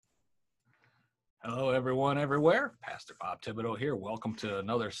Hello, everyone, everywhere. Pastor Bob Thibodeau here. Welcome to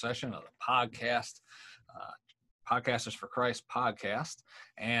another session of the podcast, uh, Podcasters for Christ podcast.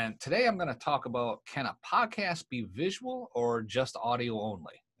 And today I'm going to talk about, can a podcast be visual or just audio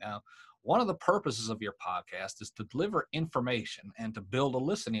only? Now, one of the purposes of your podcast is to deliver information and to build a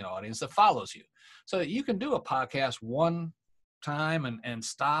listening audience that follows you. So that you can do a podcast one time and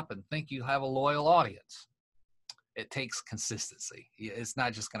stop and think you have a loyal audience. It takes consistency. It's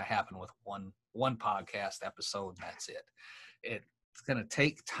not just going to happen with one podcast episode and that's it. It's going to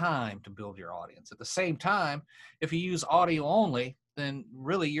take time to build your audience. At the same time, if you use audio only, then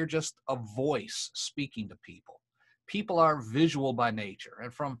really you're just a voice speaking to people. People are visual by nature,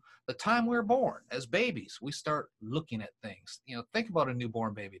 and from the time we're born as babies, we start looking at things. Think about a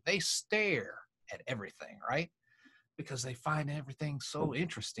newborn baby. They stare at everything, right? Because they find everything so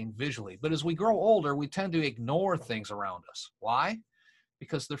interesting visually. But as we grow older, we tend to ignore things around us. Why?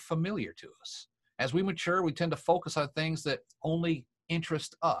 Because they're familiar to us. As we mature, we tend to focus on things that only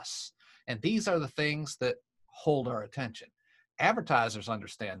interest us. And these are the things that hold our attention. Advertisers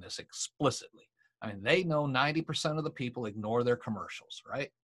understand this explicitly. I mean, they know 90% of the people ignore their commercials, right?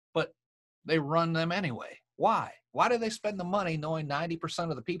 But they run them anyway. Why? Why do they spend the money knowing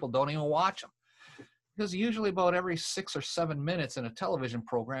 90% of the people don't even watch them? Because usually about every 6 or 7 minutes in a television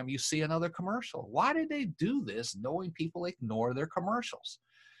program, you see another commercial. Why did they do this knowing people ignore their commercials?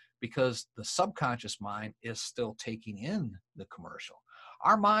 Because the subconscious mind is still taking in the commercial.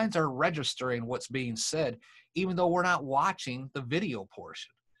 Our minds are registering what's being said, even though we're not watching the video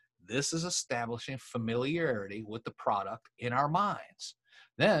portion. This is establishing familiarity with the product in our minds.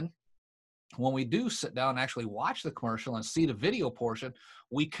 Then, when we do sit down and actually watch the commercial and see the video portion,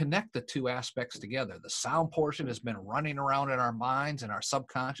 we connect the two aspects together. The sound portion has been running around in our minds and our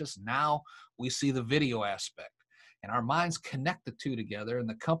subconscious. Now we see the video aspect, and our minds connect the two together, and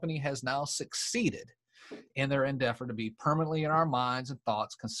the company has now succeeded in their endeavor to be permanently in our minds and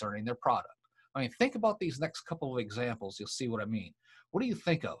thoughts concerning their product. I mean, think about these next couple of examples. You'll see what I mean. What do you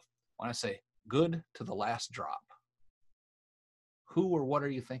think of when I say good to the last drop? Who or what are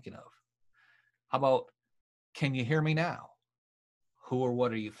you thinking of? How about, can you hear me now? Who or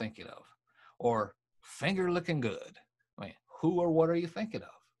what are you thinking of? Or finger looking good. I mean, who or what are you thinking of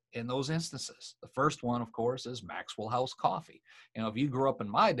in those instances? The first one, of course, is Maxwell House Coffee. If you grew up in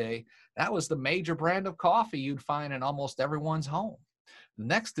my day, that was the major brand of coffee you'd find in almost everyone's home.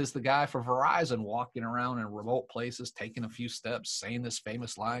 Next is the guy for Verizon walking around in remote places, taking a few steps, saying this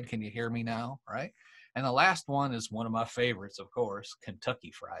famous line, can you hear me now, right? And the last one is one of my favorites, of course,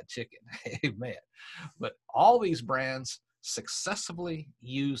 Kentucky Fried Chicken. Amen. But all these brands successfully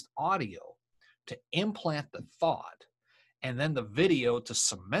used audio to implant the thought and then the video to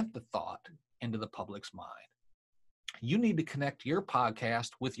cement the thought into the public's mind. You need to connect your podcast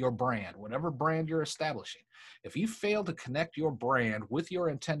with your brand, whatever brand you're establishing. If you fail to connect your brand with your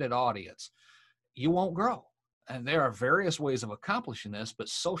intended audience, you won't grow. And there are various ways of accomplishing this, but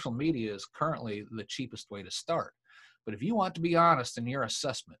social media is currently the cheapest way to start. But if you want to be honest in your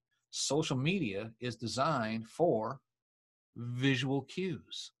assessment, social media is designed for visual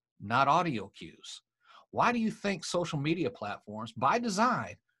cues, not audio cues. Why do you think social media platforms, by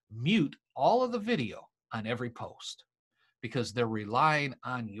design, mute all of the video on every post? Because they're relying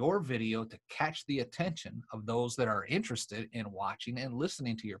on your video to catch the attention of those that are interested in watching and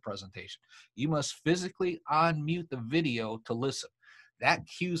listening to your presentation. You must physically unmute the video to listen. That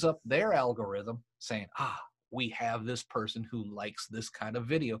cues up their algorithm saying, we have this person who likes this kind of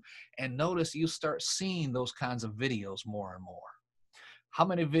video. And notice you start seeing those kinds of videos more and more. How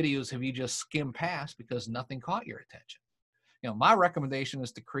many videos have you just skimmed past because nothing caught your attention? My recommendation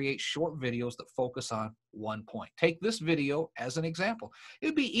is to create short videos that focus on one point. Take this video as an example. It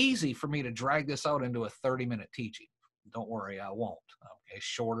would be easy for me to drag this out into a 30-minute teaching. Don't worry, I won't. Okay,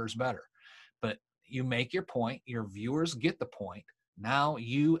 shorter is better. But you make your point, your viewers get the point. Now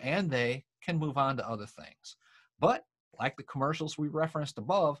you and they can move on to other things. But like the commercials we referenced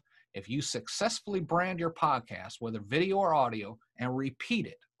above, if you successfully brand your podcast, whether video or audio, and repeat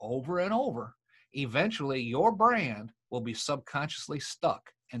it over and over, eventually your brand will be subconsciously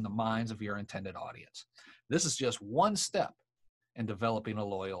stuck in the minds of your intended audience. This is just one step in developing a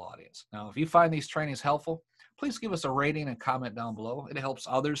loyal audience. Now, if you find these trainings helpful, please give us a rating and comment down below. It helps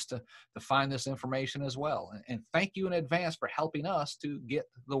others to find this information as well. And thank you in advance for helping us to get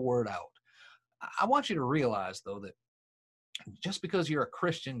the word out. I want you to realize, though, that just because you're a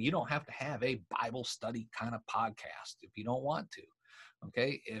Christian, you don't have to have a Bible study kind of podcast if you don't want to.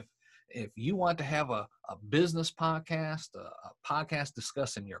 Okay? If you want to have a business podcast, a podcast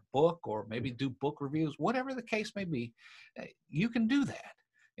discussing your book, or maybe do book reviews, whatever the case may be, you can do that.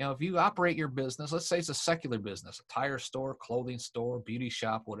 If you operate your business, let's say it's a secular business, a tire store, clothing store, beauty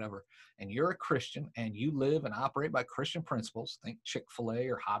shop, whatever, and you're a Christian and you live and operate by Christian principles, think Chick-fil-A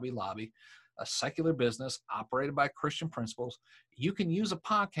or Hobby Lobby, a secular business operated by Christian principles, you can use a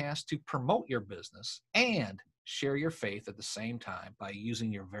podcast to promote your business and share your faith at the same time by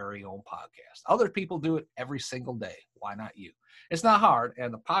using your very own podcast. Other people do it every single day. Why not you? It's not hard,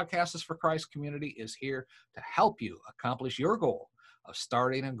 and the Podcasters for Christ community is here to help you accomplish your goal of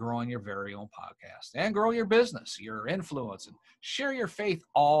starting and growing your very own podcast and grow your business, your influence, and share your faith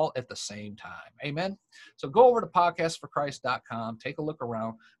all at the same time. Amen. So go over to podcastforchrist.com, take a look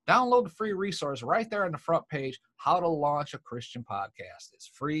around, download the free resource right there on the front page, how to launch a Christian podcast.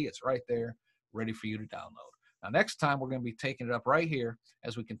 It's free. It's right there, ready for you to download. Now, next time, we're going to be taking it up right here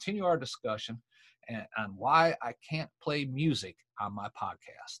as we continue our discussion on why I can't play music on my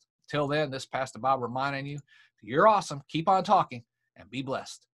podcast. Till then, this is Pastor Bob reminding you, you're awesome. Keep on talking and be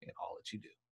blessed in all that you do.